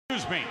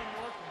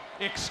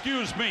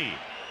Excuse me.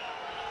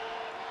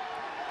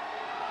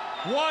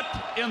 What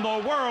in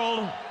the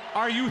world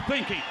are you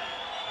thinking?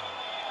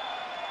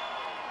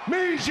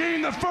 Mean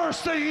Gene, the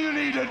first thing you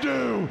need to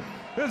do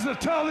is to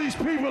tell these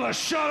people to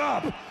shut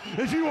up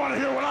if you want to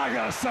hear what I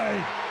gotta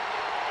say.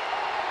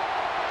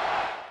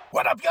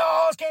 What up,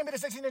 y'all? It's Camby, the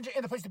Sexy Ninja,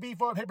 in the place to be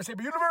for Paper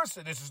Saber Universe,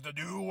 and this is the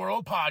New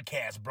World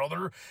Podcast,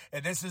 brother.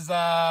 And this is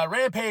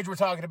Rampage we're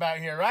talking about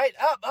here, right?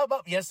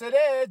 Up. Yes, it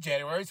is.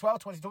 January 12th,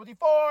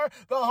 2024,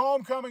 the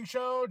homecoming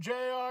show,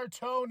 JR,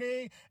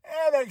 Tony,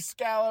 and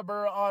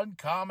Excalibur on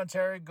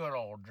commentary. Good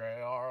old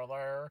JR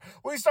there.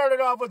 We started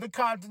off with the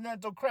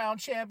Continental Crown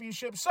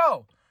Championship.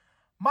 So,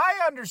 my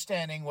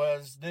understanding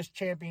was this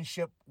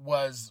championship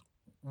was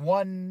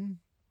one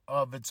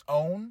of its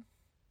own,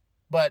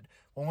 but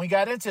when we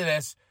got into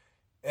this,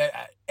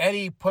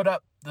 Eddie put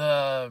up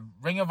the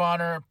Ring of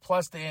Honor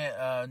plus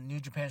the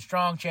New Japan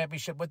Strong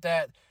Championship with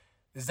that.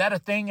 Is that a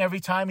thing every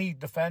time he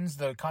defends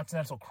the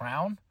Continental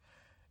Crown?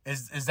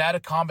 Is that a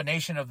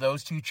combination of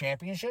those two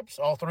championships,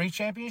 all three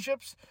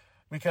championships?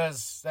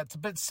 Because that's a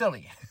bit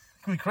silly.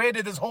 We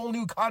created this whole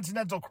new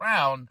Continental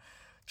Crown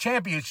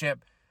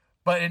Championship,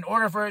 but in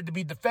order for it to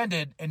be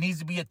defended, it needs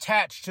to be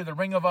attached to the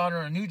Ring of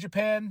Honor and New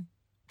Japan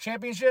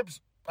Championships.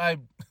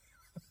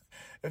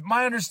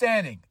 My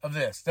understanding of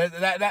this,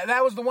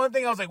 that was the one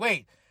thing I was like,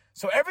 wait,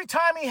 so every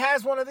time he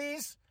has one of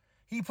these,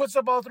 he puts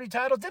up all three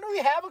titles? Didn't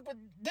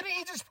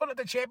he just put up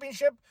the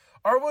championship?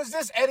 Or was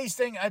this Eddie's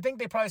thing? I think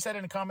they probably said it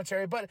in the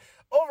commentary, but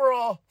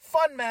overall,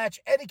 fun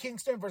match. Eddie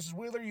Kingston versus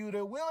Wheeler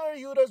Yuta. Wheeler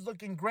Yuta's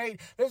looking great.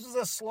 This is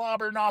a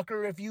slobber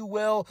knocker, if you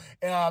will.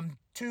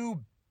 Two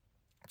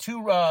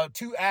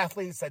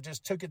athletes that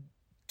just took it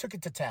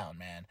to town,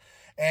 man.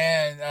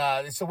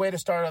 And it's a way to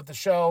start out the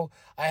show.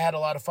 I had a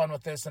lot of fun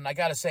with this, and I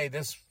got to say,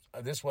 this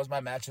was my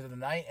match of the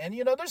night. And,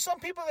 you know, there's some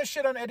people that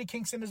shit on Eddie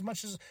Kingston as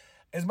much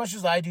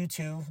as I do,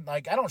 too.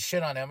 Like, I don't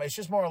shit on him. It's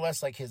just more or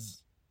less like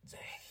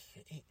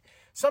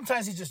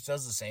sometimes he just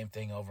does the same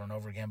thing over and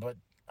over again, but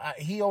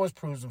he always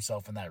proves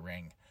himself in that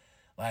ring.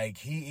 Like,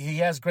 he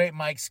has great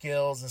mic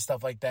skills and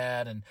stuff like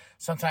that, and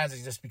sometimes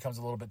it just becomes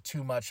a little bit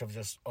too much of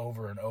just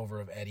over and over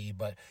of Eddie,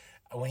 but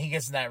when he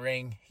gets in that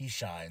ring, he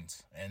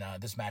shines, and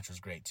this match was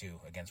great, too,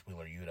 against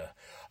Wheeler Yuta.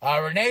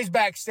 Renee's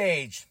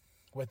backstage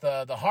with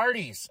the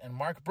Hardys and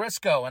Mark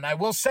Briscoe, and I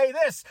will say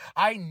this,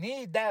 I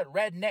need that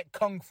redneck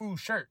kung fu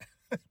shirt.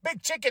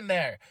 Big chicken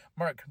there,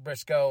 Mark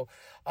Briscoe.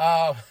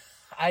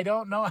 I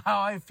don't know how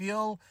I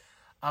feel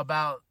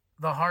about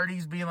the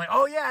Hardys being like,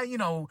 oh, yeah, you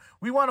know,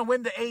 we want to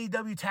win the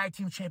AEW Tag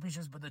Team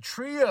Championships, but the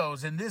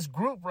trios in this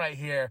group right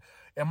here.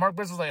 And Mark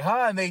Briscoe's like,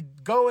 huh? And they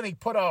go and they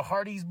put a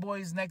Hardy's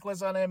Boys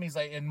necklace on him. He's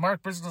like, and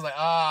Mark Briscoe's like,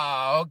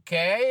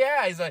 okay,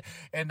 yeah. He's like,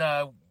 and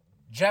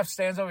Jeff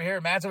stands over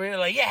here, Matt's over here,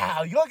 like,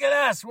 yeah, look at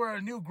us. We're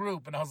a new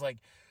group. And I was like,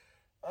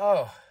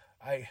 oh,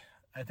 I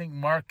think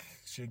Mark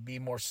should be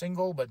more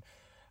single, but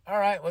all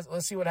right,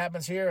 let's see what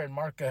happens here. And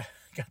Mark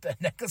got that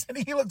necklace, and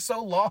he looked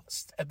so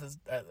lost at this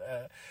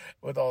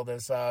with all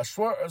this.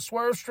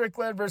 Swerve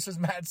Strickland versus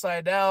Matt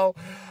Sydal.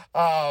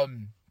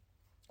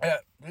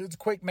 It was a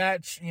quick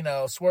match. You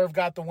know, Swerve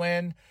got the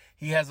win.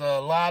 He has a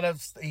lot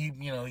of he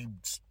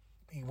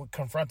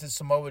confronted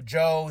Samoa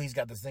Joe. He's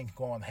got this thing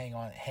going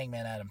on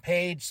Hangman Adam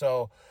Page.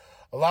 So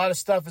a lot of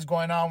stuff is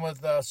going on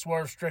with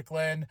Swerve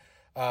Strickland.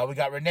 We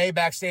got Renee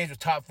backstage with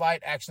Top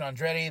Flight, Action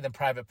Andretti, then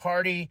Private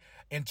Party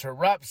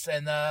interrupts,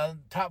 and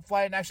Top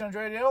Flight and Action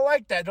Andretti, they don't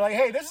like that. They're like,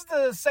 hey, this is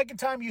the second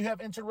time you have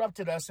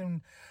interrupted us,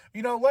 and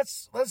you know,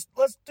 let's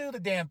do the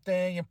damn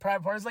thing. And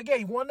Private Party's like,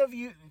 hey, one of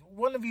you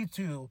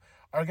two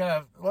are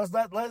gonna let's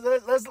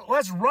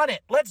run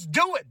it, let's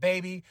do it,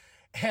 baby.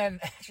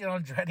 And Action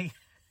Andretti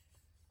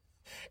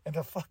and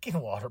the fucking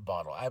water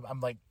bottle.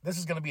 I'm like, this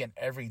is gonna be an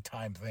every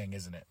time thing,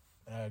 isn't it?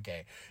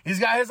 Okay. He's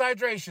got his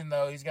hydration,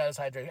 though. You know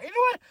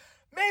what?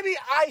 Maybe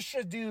I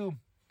should do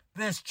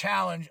this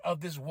challenge of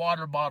this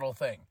water bottle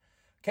thing.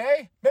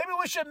 Okay? Maybe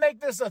we should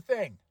make this a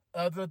thing.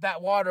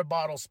 That water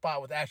bottle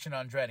spot with Action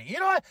Andretti. You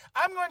know what?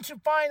 I'm going to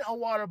find a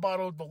water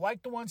bottle, but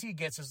like the ones he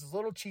gets, is those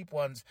little cheap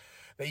ones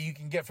that you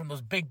can get from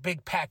those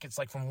big packets,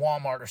 like from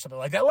Walmart or something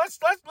like that. Let's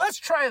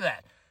try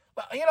that.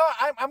 You know,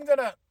 I'm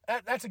gonna.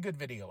 That's a good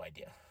video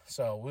idea.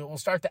 So we'll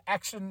start the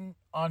Action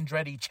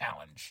Andretti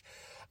challenge.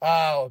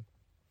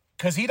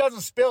 Because he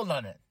doesn't spill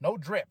none of it. No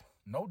drip.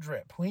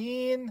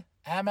 Queen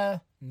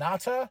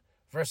Aminata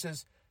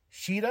versus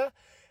Shida.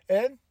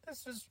 And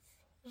this is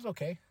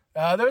okay.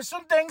 There's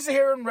some things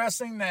here in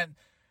wrestling that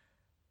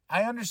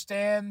I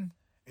understand.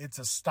 It's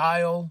a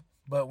style.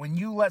 But when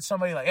you let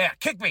somebody like, yeah,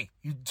 kick me.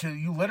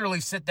 You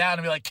literally sit down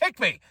and be like, kick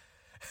me.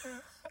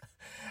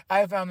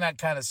 I found that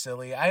kind of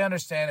silly. I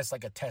understand it's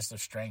like a test of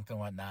strength and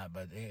whatnot.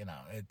 But, you know,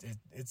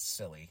 it's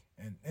silly.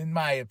 In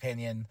my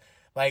opinion.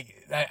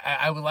 Like,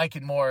 I would like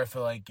it more if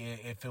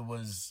it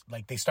was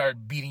like they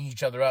started beating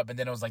each other up and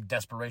then it was like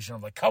desperation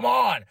of like, come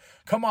on,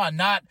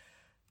 not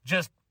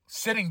just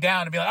sitting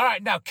down and be like, all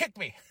right, now kick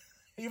me,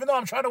 even though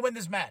I'm trying to win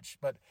this match.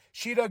 But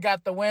Shida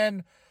got the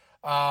win.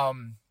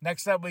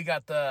 Next up, we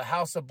got the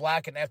House of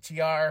Black and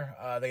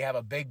FTR. They have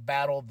a big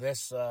battle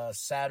this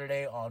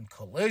Saturday on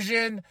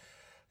Collision.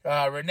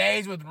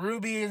 Renee's with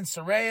Ruby and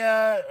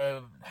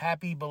Saraya.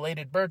 Happy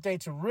belated birthday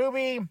to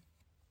Ruby.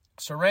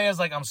 Saraya's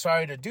like, I'm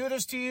sorry to do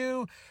this to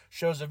you.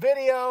 Shows a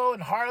video,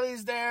 and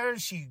Harley's there.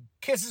 She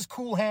kisses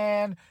Cool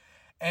Hand,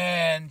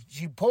 and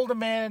she pulled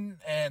him in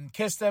and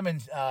kissed him,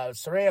 and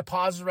Saraya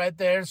pauses right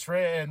there.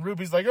 And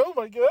Ruby's like, oh,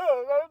 my God.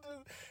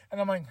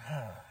 And I'm like,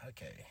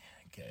 okay.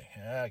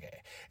 And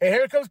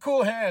here comes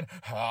Cool Hand.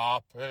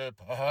 Happy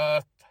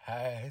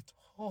birthday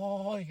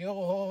to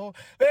you.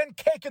 Then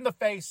cake in the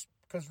face,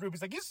 because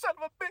Ruby's like, you son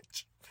of a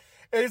bitch.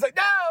 And he's like,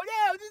 no,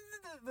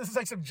 this is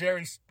like some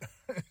Jerry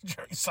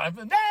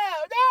Simon. No,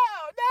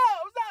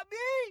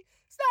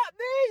 it's not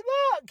me,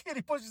 look. And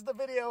he pushes the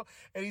video,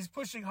 and he's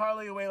pushing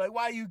Harley away, like,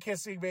 why are you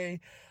kissing me?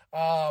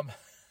 And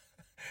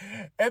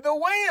the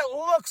way it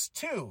looks,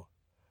 too,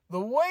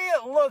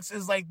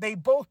 is like they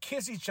both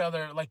kiss each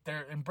other, like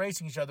they're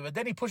embracing each other, but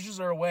then he pushes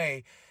her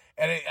away,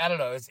 and I don't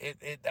know,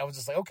 I was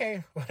just like,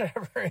 okay,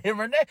 whatever. And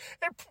Renee,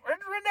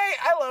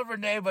 I love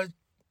Renee, but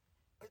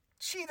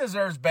she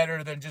deserves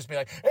better than just be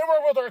like, and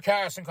we're with our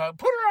cast and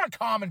put her on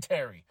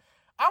commentary.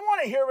 I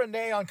want to hear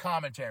Renee on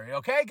commentary,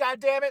 okay? God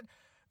damn it.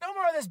 No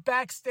more of this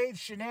backstage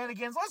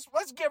shenanigans.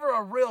 Let's give her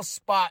a real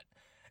spot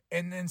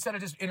and instead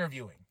of just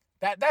interviewing.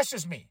 That's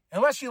just me.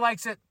 Unless she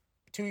likes it,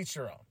 to each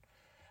their own.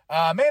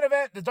 Main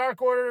event, the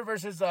Dark Order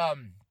versus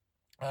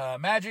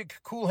Magic,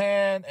 Cool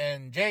Hand,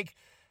 and Jake.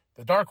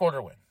 The Dark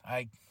Order win.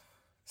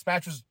 This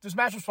match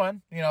was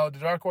fun. You know, the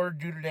Dark Order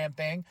do their damn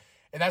thing.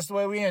 And that's the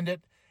way we end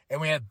it. And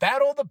we had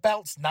Battle of the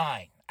Belts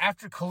 9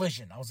 after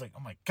Collision. I was like,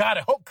 oh my God,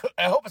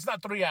 I hope it's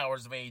not 3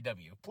 hours of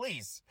AEW,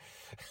 please.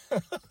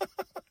 and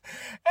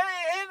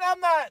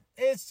I'm not.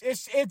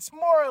 It's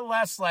more or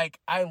less like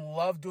I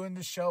love doing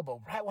this show, but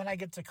right when I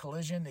get to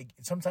Collision,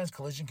 sometimes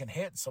Collision can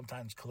hit,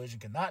 sometimes Collision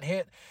cannot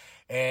hit,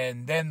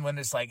 and then when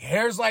it's like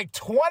here's like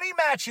 20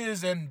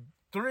 matches in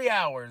 3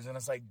 hours, and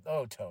it's like,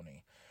 oh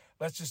Tony.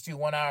 Let's just do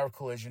 1 hour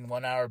Collision,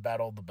 1 hour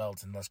Battle of the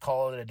Belts, and let's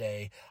call it a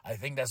day. I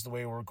think that's the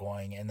way we're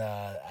going. And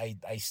I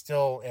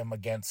still am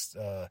against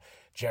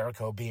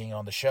Jericho being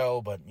on the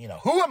show, but, you know,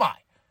 who am I?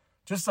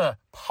 Just a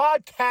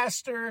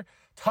podcaster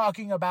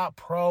talking about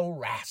pro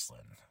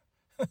wrestling.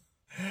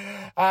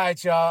 All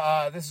right,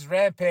 y'all. This is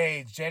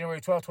Rampage, January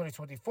 12th,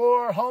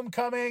 2024.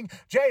 Homecoming,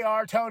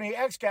 JR, Tony,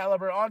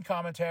 Excalibur on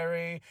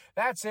commentary.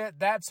 That's it.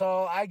 That's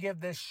all. I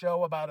give this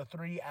show about a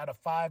 3 out of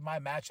 5. My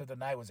match of the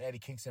night was Eddie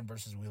Kingston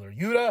versus Wheeler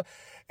Yuta.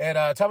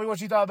 And tell me what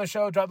you thought of the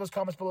show. Drop those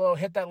comments below.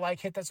 Hit that like.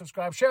 Hit that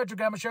subscribe. Share it with your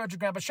grandma. Share it with your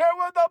grandpa. Share it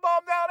with the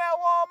mom down at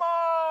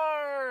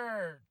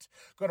Walmart.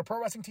 Go to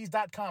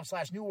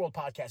ProWrestlingTees.com/New World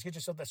Podcast. Get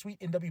yourself that sweet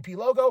nWp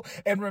logo.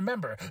 And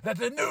remember that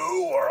the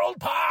New World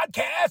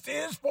Podcast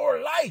is for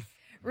life.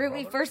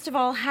 Ruby, first of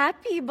all,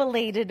 happy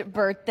belated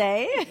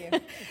birthday.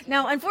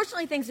 Now,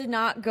 unfortunately, things did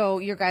not go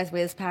your guys'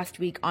 way this past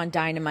week on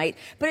Dynamite,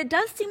 but it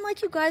does seem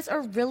like you guys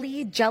are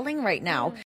really gelling right now.